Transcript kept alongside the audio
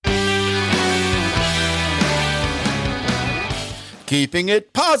Keeping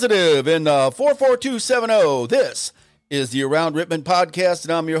it positive in 44270. This is the Around Rittman podcast,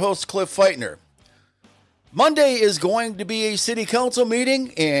 and I'm your host, Cliff Feitner. Monday is going to be a city council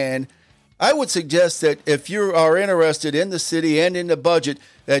meeting, and I would suggest that if you are interested in the city and in the budget,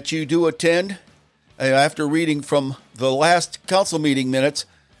 that you do attend. After reading from the last council meeting minutes,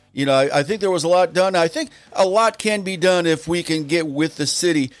 I think there was a lot done. I think a lot can be done if we can get with the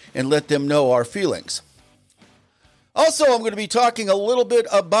city and let them know our feelings. Also, I'm going to be talking a little bit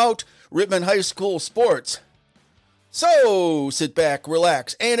about Rittman High School sports. So, sit back,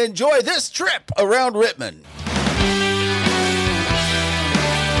 relax, and enjoy this trip around Rittman.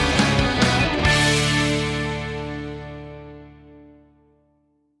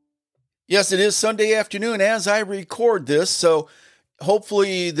 Yes, it is Sunday afternoon as I record this, so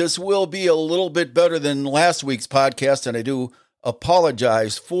hopefully this will be a little bit better than last week's podcast, and I do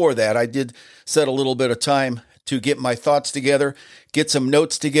apologize for that. I did set a little bit of time to get my thoughts together, get some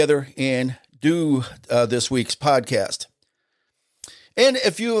notes together, and do this week's podcast. And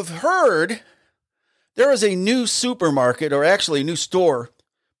if you have heard, there is a new supermarket, or actually a new store,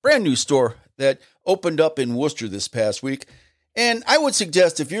 brand new store, that opened up in Worcester this past week. And I would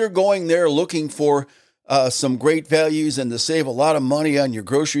suggest if you're going there looking for some great values and to save a lot of money on your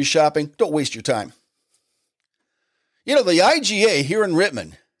grocery shopping, don't waste your time. The IGA here in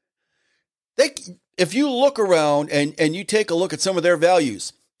Rittman, if you look around and you take a look at some of their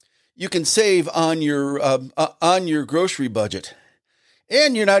values, you can save on your grocery budget,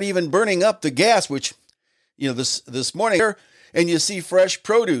 and you're not even burning up the gas. Which, this morning, and you see fresh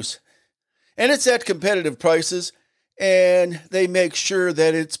produce, and it's at competitive prices, and they make sure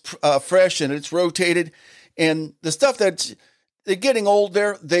that it's fresh and it's rotated, and the stuff that's getting old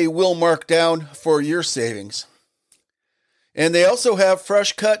there, they will mark down for your savings. And they also have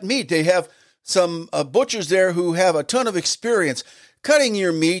fresh cut meat. They have some butchers there who have a ton of experience cutting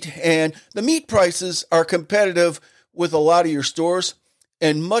your meat, and the meat prices are competitive with a lot of your stores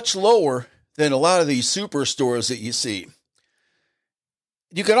and much lower than a lot of these superstores that you see.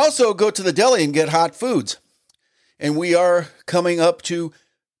 You can also go to the deli and get hot foods. And we are coming up to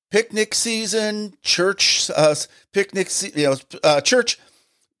picnic season, church picnic season,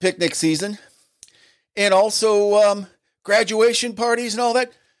 and also graduation parties and all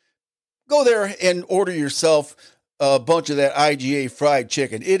that. Go there and order yourself a bunch of that IGA fried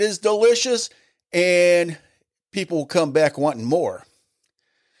chicken. It is delicious, and people will come back wanting more.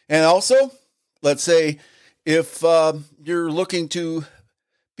 And also, let's say if you're looking to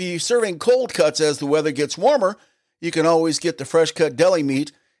be serving cold cuts as the weather gets warmer, you can always get the fresh cut deli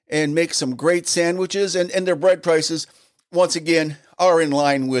meat and make some great sandwiches. And their bread prices, once again, are in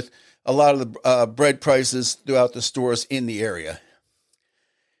line with a lot of the bread prices throughout the stores in the area.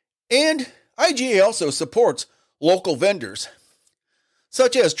 And IGA also supports local vendors,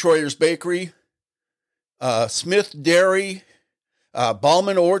 such as Troyer's Bakery, Smith Dairy,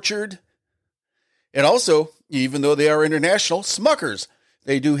 Ballman Orchard, and also, even though they are international, Smucker's.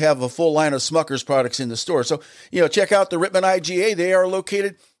 They do have a full line of Smucker's products in the store. So, check out the Rittman IGA. They are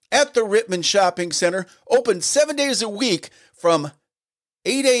located at the Rittman Shopping Center, open 7 days a week from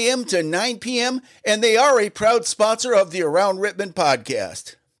 8 a.m. to 9 p.m., and they are a proud sponsor of the Around Rittman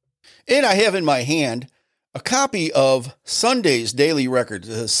podcast. And I have in my hand a copy of Sunday's Daily Record,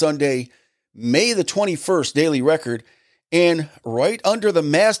 Sunday, May the 21st Daily Record, and right under the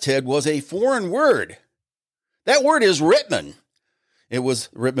masthead was a foreign word. That word is Rittman. It was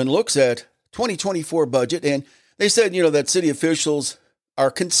Rittman looks at 2024 budget, and they said, that city officials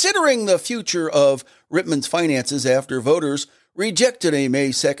are considering the future of Rittman's finances after voters rejected a May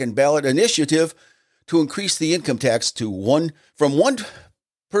 2nd ballot initiative to increase the income tax from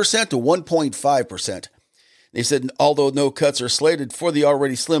 1% to 1.5%. They said, although no cuts are slated for the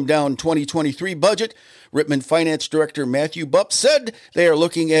already slimmed down 2023 budget, Rittman Finance Director Matthew Bupp said they are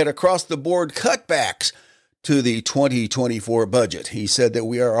looking at across-the-board cutbacks to the 2024 budget. He said that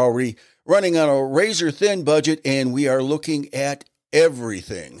we are already running on a razor-thin budget, and we are looking at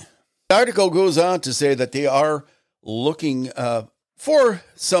everything. The article goes on to say that they are looking for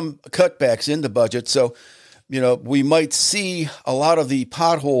some cutbacks in the budget. So, we might see a lot of the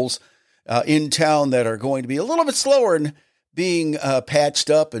potholes in town that are going to be a little bit slower in being patched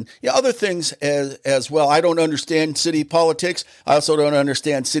up, and other things as well. I don't understand city politics. I also don't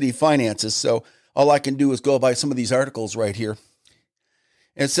understand city finances. So all I can do is go by some of these articles right here.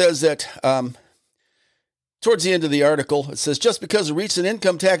 It says that towards the end of the article, it says, just because a recent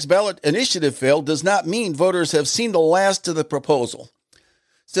income tax ballot initiative failed does not mean voters have seen the last of the proposal.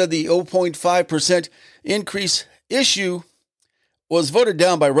 Said the 0.5% increase issue was voted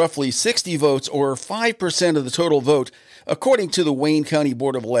down by roughly 60 votes, or 5% of the total vote, according to the Wayne County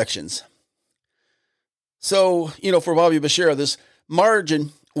Board of Elections. So, for Bobby Bashara, this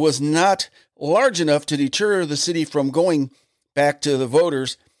margin was not large enough to deter the city from going back to the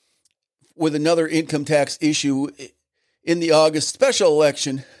voters with another income tax issue in the August special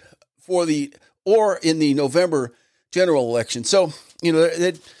election or in the November general election. So,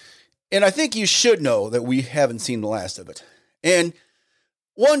 and I think you should know that we haven't seen the last of it. And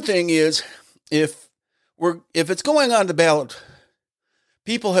one thing is, if it's going on the ballot,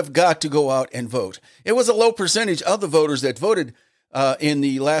 people have got to go out and vote. It was a low percentage of the voters that voted in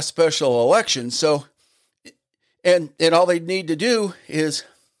the last special election. So, and all they need to do is,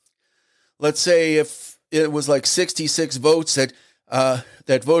 let's say if it was like 66 votes that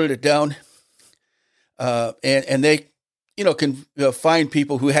voted it down, and they, can find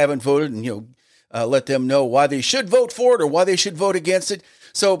people who haven't voted and, let them know why they should vote for it or why they should vote against it.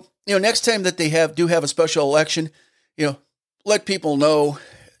 So, next time that they do have a special election, let people know,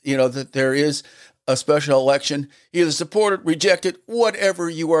 that there is a special election. Either support it, reject it, whatever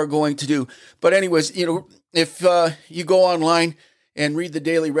you are going to do. But anyways, if you go online and read the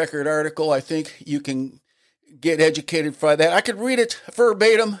Daily Record article, I think you can get educated by that. I could read it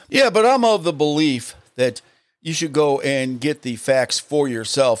verbatim. Yeah, but I'm of the belief that you should go and get the facts for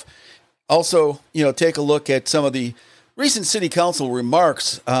yourself. Also, take a look at some of the recent city council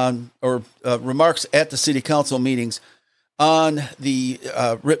remarks remarks at the city council meetings on the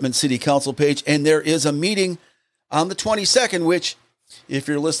Rittman City Council page. And there is a meeting on the 22nd, which, if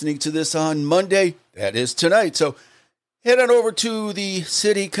you're listening to this on Monday, that is tonight. So head on over to the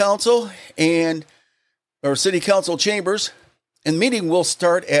city council or city council chambers, and the meeting will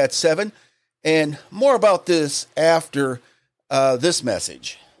start at 7. And more about this after this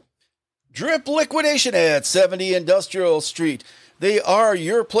message. Drip liquidation at 70 Industrial Street. They are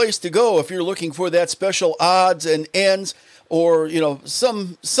your place to go if you're looking for that special odds and ends, or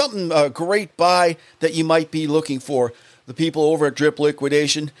something great buy that you might be looking for. The people over at Drip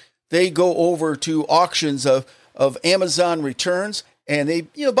Liquidation, they go over to auctions of Amazon returns, and they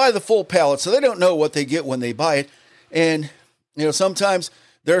buy the full pallet, so they don't know what they get when they buy it. And sometimes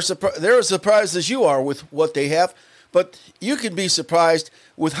they're as surprised as you are with what they have, but you can be surprised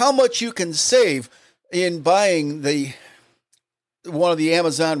with how much you can save in buying one of the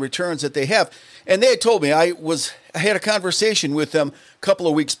Amazon returns that they have. And they had told me, I had a conversation with them a couple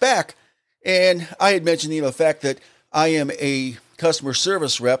of weeks back, and I had mentioned the fact that I am a customer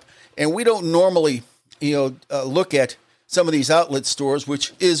service rep, and we don't normally look at some of these outlet stores,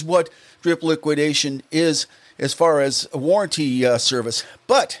 which is what Drip Liquidation is as far as a warranty service.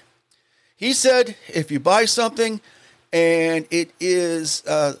 But he said, if you buy something and it is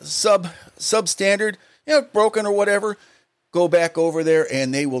substandard, broken or whatever, go back over there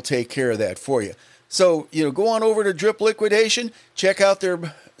and they will take care of that for you. So, go on over to Drip Liquidation, check out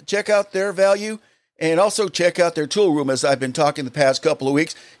their value, and also check out their tool room. As I've been talking the past couple of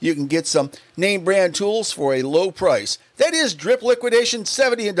weeks, you can get some name brand tools for a low price. That is Drip Liquidation,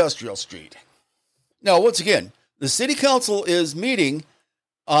 70 Industrial Street. Now, once again, the City Council is meeting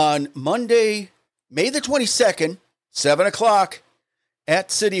on Monday, May the 22nd, 7 o'clock at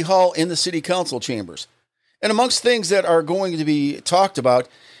City Hall in the City Council chambers. And amongst things that are going to be talked about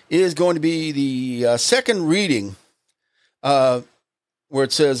is going to be the second reading, where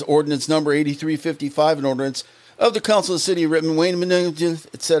it says ordinance number 8355, an ordinance of the Council of the City of Rittman, Wayne,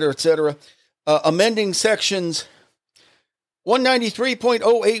 et cetera, amending sections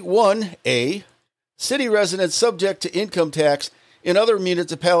 193.081A, city residents subject to income tax in other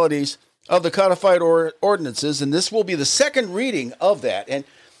municipalities of the codified ordinances, and this will be the second reading of that. And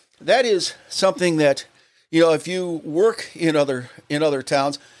that is something that, if you work in other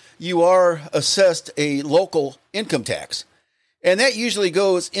towns, you are assessed a local income tax. And that usually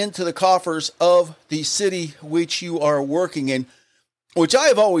goes into the coffers of the city which you are working in, which I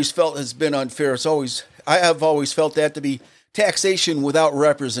have always felt has been unfair. I have always felt that to be taxation without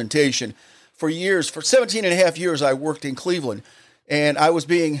representation. For 17 and a half years, I worked in Cleveland, and I was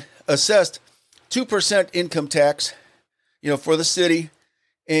being assessed 2% income tax, for the city,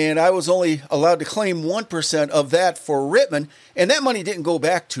 and I was only allowed to claim 1% of that for Rittman, and that money didn't go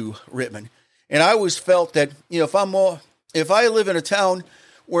back to Rittman. And I always felt that, if I live in a town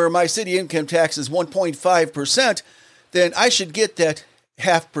where my city income tax is 1.5%, then I should get that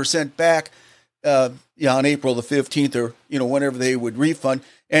 0.5% back, on April the 15th, or, whenever they would refund.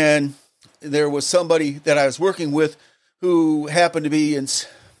 And there was somebody that I was working with who happened to be in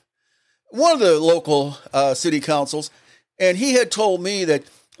one of the local city councils, and he had told me that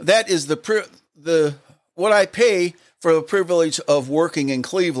is the what I pay for the privilege of working in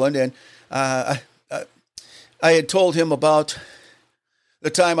Cleveland. And I had told him about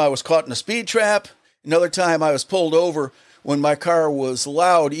the time I was caught in a speed trap, another time I was pulled over when my car was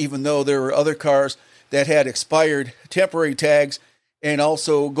loud, even though there were other cars that had expired temporary tags, and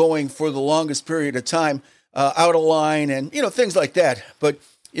also going for the longest period of time out of line and, things like that. But,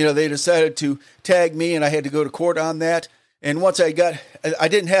 they decided to tag me, and I had to go to court on that. And once I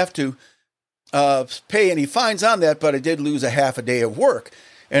didn't have to pay any fines on that, but I did lose a half a day of work.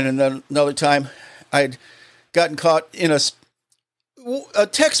 And then another time I'd gotten caught in a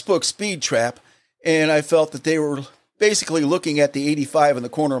textbook speed trap, and I felt that they were basically looking at the 85 in the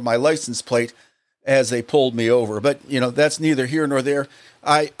corner of my license plate as they pulled me over. But, that's neither here nor there.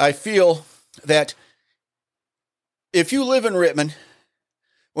 I feel that if you live in Rittman,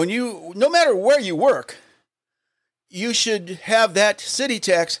 no matter where you work, you should have that city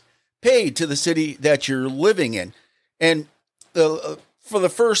tax paid to the city that you're living in. And for the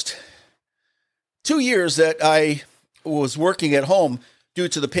first 2 years that I was working at home due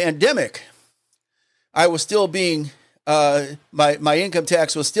to the pandemic, I was still being, my income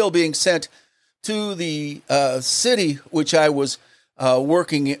tax was still being sent to the city which I was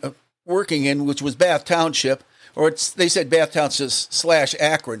working in, which was Bath Township, they said Bath Township /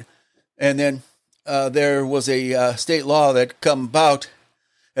 Akron. And then there was a state law that come about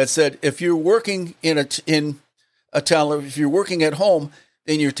that said if you're working in a town, if you're working at home,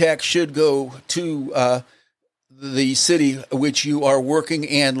 then your tax should go to the city which you are working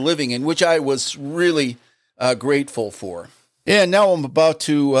and living in, which I was really grateful for. And now I'm about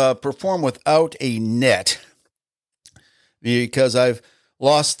to perform without a net because I've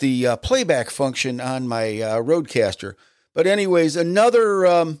lost the playback function on my Rodecaster. But anyways,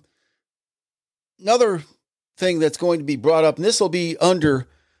 another thing that's going to be brought up, and this will be under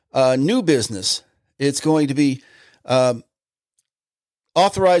new business. It's going to be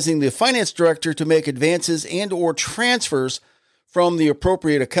authorizing the finance director to make advances and or transfers from the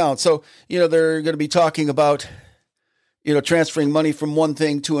appropriate account. So, they're going to be talking about, transferring money from one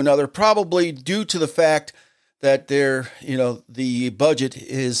thing to another, probably due to the fact that the budget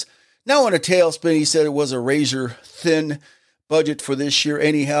is now in a tailspin. He said it was a razor thin budget for this year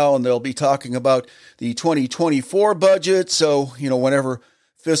anyhow, and they'll be talking about the 2024 budget. So, whenever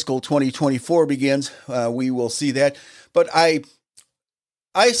fiscal 2024 begins, we will see that. But I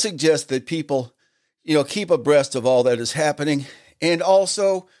suggest that people, keep abreast of all that is happening, and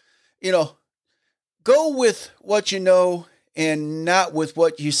also, go with what you know and not with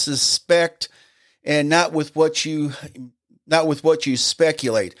what you suspect, and not with what you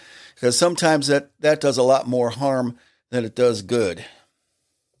speculate, because sometimes that does a lot more harm than it does good.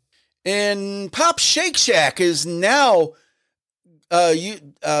 And Pop Shake Shack is now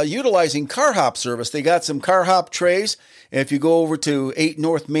utilizing car hop service. They got some car hop trays. And if you go over to 8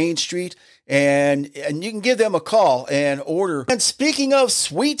 North Main Street, and you can give them a call and order. And speaking of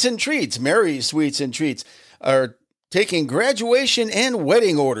sweets and treats, Mary's Sweets and Treats are taking graduation and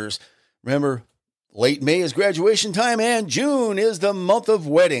wedding orders. Remember, late May is graduation time, and June is the month of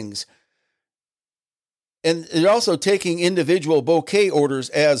weddings. And they're also taking individual bouquet orders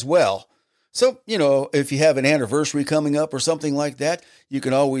as well. So, if you have an anniversary coming up or something like that, you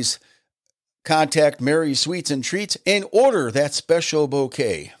can always contact Mary's Sweets and Treats and order that special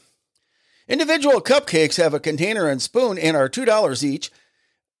bouquet. Individual cupcakes have a container and spoon and are $2 each.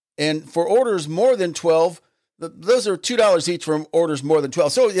 And for orders more than 12, those are $2 each from orders more than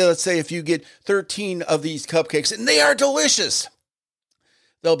 12. So let's say if you get 13 of these cupcakes, and they are delicious,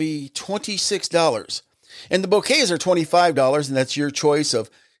 they'll be $26. And the bouquets are $25, and that's your choice of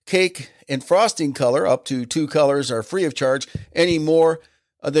cake and frosting color. Up to 2 colors are free of charge. Any more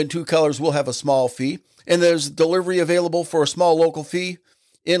than 2 colors will have a small fee. And there's delivery available for a small local fee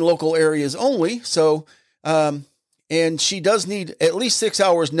in local areas only. So, and she does need at least 6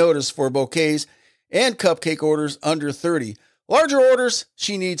 hours notice for bouquets and cupcake orders under 30. Larger orders,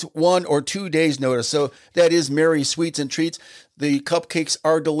 she needs 1 or 2 days notice. So that is Mary's Sweets and Treats. The cupcakes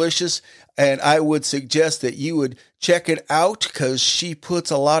are delicious, and I would suggest that you would check it out because she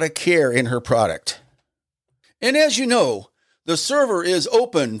puts a lot of care in her product. And as you know, the server is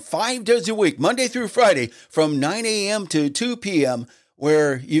open 5 days a week, Monday through Friday, from 9 a.m. to 2 p.m.,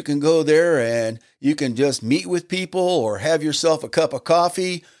 where you can go there and you can just meet with people or have yourself a cup of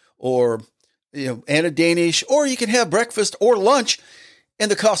coffee or and a Danish, or you can have breakfast or lunch,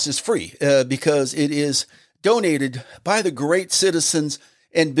 and the cost is free because it is donated by the great citizens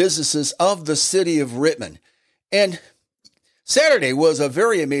and businesses of the city of Rittman. And Saturday was a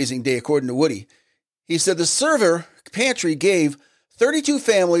very amazing day, according to Woody. He said the server pantry gave 32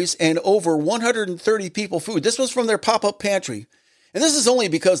 families and over 130 people food. This was from their pop-up pantry. And this is only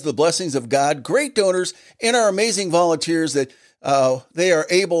because of the blessings of God, great donors, and our amazing volunteers that they are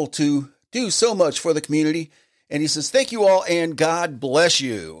able to do so much for the community. And he says, thank you all, and God bless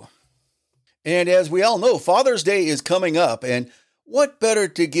you. And as we all know, Father's Day is coming up, and what better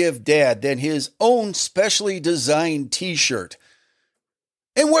to give Dad than his own specially designed t-shirt?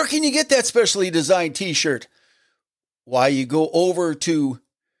 And where can you get that specially designed t-shirt? Why, you go over to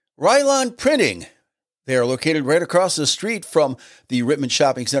Rylan Printing. They are located right across the street from the Rittman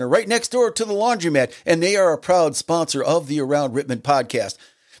Shopping Center, right next door to the laundromat, and they are a proud sponsor of the Around Rittman podcast.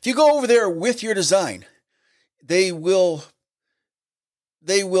 If you go over there with your design, they will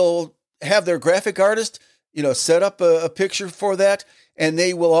have their graphic artist, set up a picture for that, and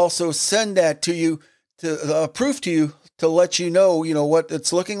they will also send that to you, to proof to you, to let you know, what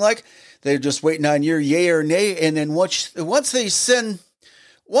it's looking like. They're just waiting on your yay or nay, and then once they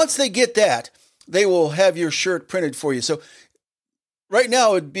get that, they will have your shirt printed for you. So right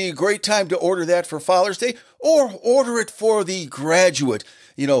now, it'd be a great time to order that for Father's Day, or order it for the graduate,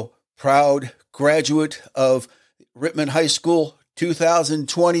 proud graduate of Rittman High School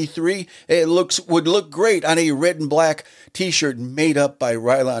 2023. It would look great on a red and black t-shirt made up by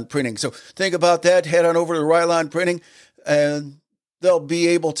Rylan Printing. So think about that. Head on over to Rylan Printing, and they'll be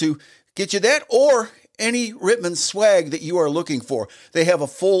able to get you that or any Rittman swag that you are looking for. They have a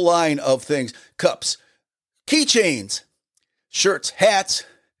full line of things: cups, keychains, shirts, hats,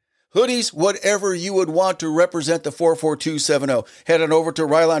 hoodies, whatever you would want to represent the 44270. Head on over to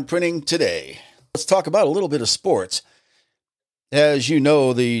Rylan Printing today. Let's talk about a little bit of sports. As you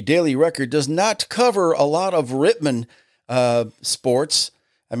know, the Daily Record does not cover a lot of Rittman sports.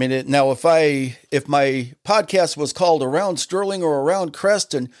 I mean, if my podcast was called Around Sterling or Around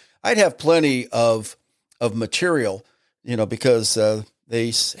Creston, I'd have plenty of material, because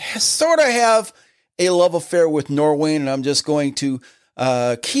they sort of have a love affair with Norway, and I'm just going to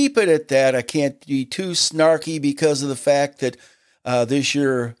keep it at that. I can't be too snarky because of the fact that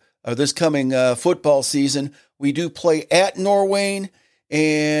this coming football season, we do play at Norway,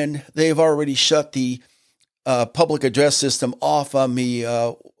 and they've already shut the public address system off on me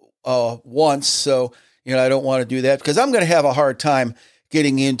once. So, I don't want to do that because I'm going to have a hard time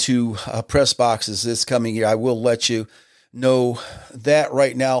getting into press boxes this coming year. I will let you know that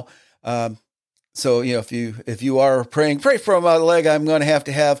right now. So, if you are pray for my leg, I'm going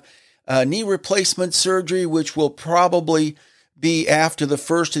to have knee replacement surgery, which will probably be after the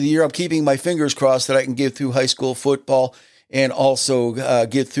first of the year. I'm keeping my fingers crossed that I can get through high school football and also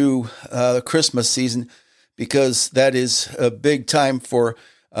get through the Christmas season, because that is a big time for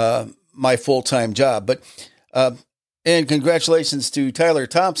my full-time job. But and congratulations to Tyler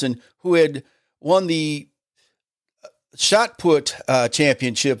Thompson, who had won the shot put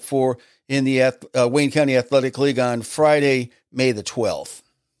championship in the Wayne County Athletic League on Friday, May the 12th.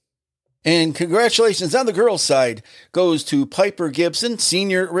 And congratulations on the girls' side goes to Piper Gibson,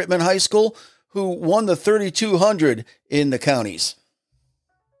 senior at Rittman High School, who won the 3,200 in the counties.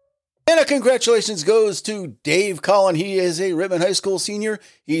 And a congratulations goes to Dave Collin. He is a Rittman High School senior.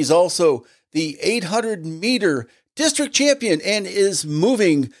 He's also the 800-meter district champion and is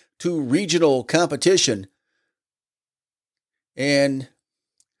moving to regional competition. And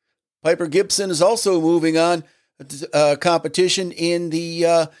Piper Gibson is also moving on to competition in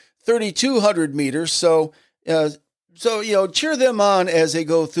the 3,200 meters. So cheer them on as they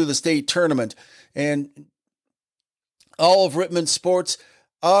go through the state tournament. And all of Rittman sports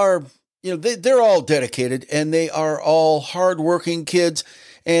are, they're all dedicated, and they are all hardworking kids,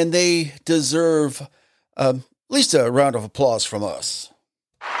 and they deserve at least a round of applause from us.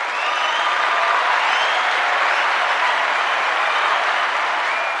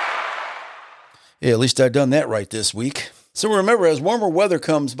 Yeah, at least I've done that right this week. So remember, as warmer weather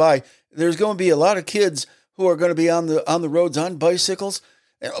comes by, there's going to be a lot of kids who are going to be on the roads on bicycles.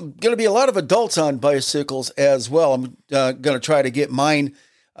 Going to be a lot of adults on bicycles as well. I'm going to try to get mine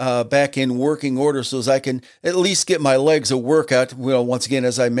back in working order so as I can at least get my legs a workout. Once again,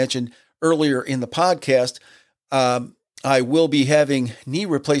 as I mentioned earlier in the podcast, I will be having knee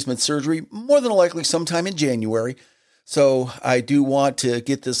replacement surgery more than likely sometime in January. So I do want to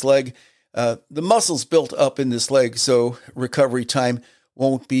get this leg, the muscles built up in this leg, so recovery time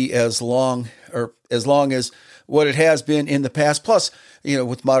won't be as long as what it has been in the past. Plus,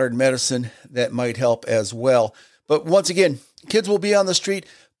 with modern medicine, that might help as well. But once again, kids will be on the street.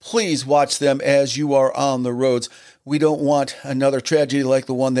 Please watch them as you are on the roads. We don't want another tragedy like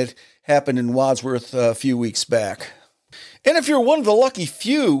the one that happened in Wadsworth a few weeks back. And if you're one of the lucky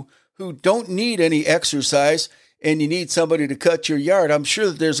few who don't need any exercise and you need somebody to cut your yard, I'm sure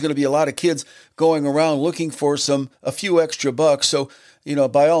that there's going to be a lot of kids going around looking for a few extra bucks. So,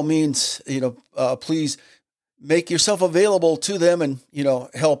 by all means, please make yourself available to them and,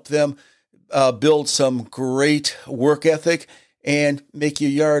 help them build some great work ethic and make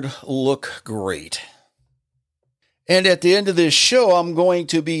your yard look great. And at the end of this show, I'm going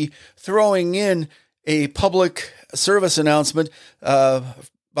to be throwing in a public service announcement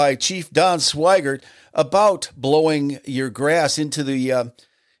by Chief Don Sweigert about blowing your grass into the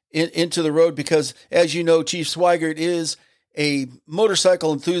road, because, as you know, Chief Sweigert is a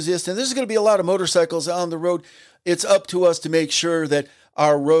motorcycle enthusiast, and there's going to be a lot of motorcycles on the road. It's up to us to make sure that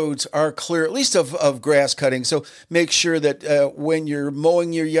our roads are clear, at least of grass cutting. So make sure that when you're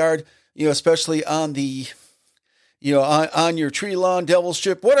mowing your yard, especially on the, on your tree lawn, devil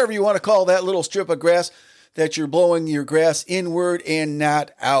strip, whatever you want to call that little strip of grass, that you're blowing your grass inward and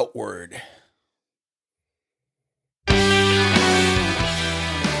not outward.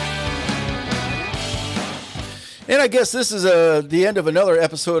 And I guess this is the end of another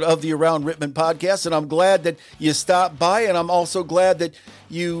episode of the Around Rittman podcast, and I'm glad that you stopped by, and I'm also glad that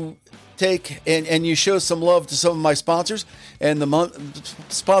you take and you show some love to some of my sponsors. And the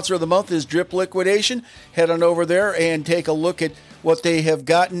sponsor of the month is Drip Liquidation. Head on over there and take a look at what they have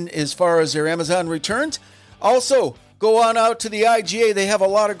gotten as far as their Amazon returns. Also, go on out to the IGA. They have a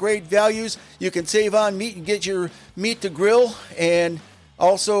lot of great values. You can save on meat and get your meat to grill, and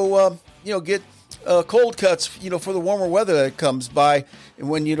also get cold cuts, for the warmer weather that comes by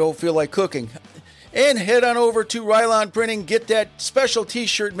when you don't feel like cooking. And head on over to Rylon Printing. Get that special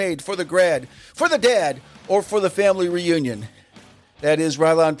t-shirt made for the grad, for the dad, or for the family reunion. That is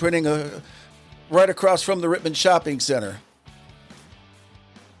Rylon Printing, right across from the Rittman Shopping Center.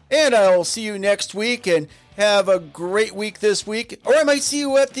 And I'll see you next week, and have a great week this week. Or I might see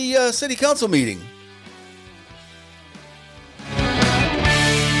you at the city council meeting.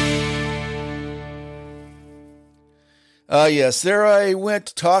 Yes, there I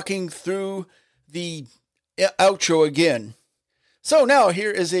went talking through the outro again. So now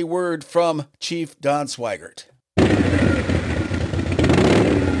here is a word from Chief Don Sweigert.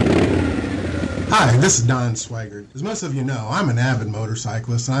 Hi, this is Don Sweigert. As most of you know, I'm an avid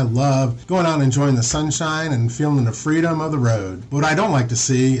motorcyclist, and I love going out and enjoying the sunshine and feeling the freedom of the road. What I don't like to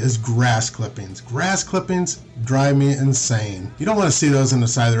see is grass clippings. Grass clippings drive me insane. You don't want to see those on the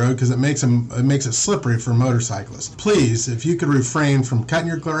side of the road because it makes it slippery for motorcyclists. Please, if you could refrain from cutting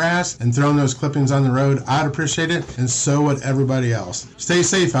your grass and throwing those clippings on the road, I'd appreciate it, and so would everybody else. Stay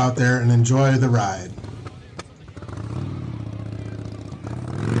safe out there and enjoy the ride.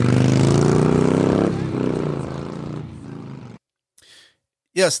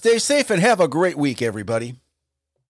 Yes, stay safe and have a great week, everybody.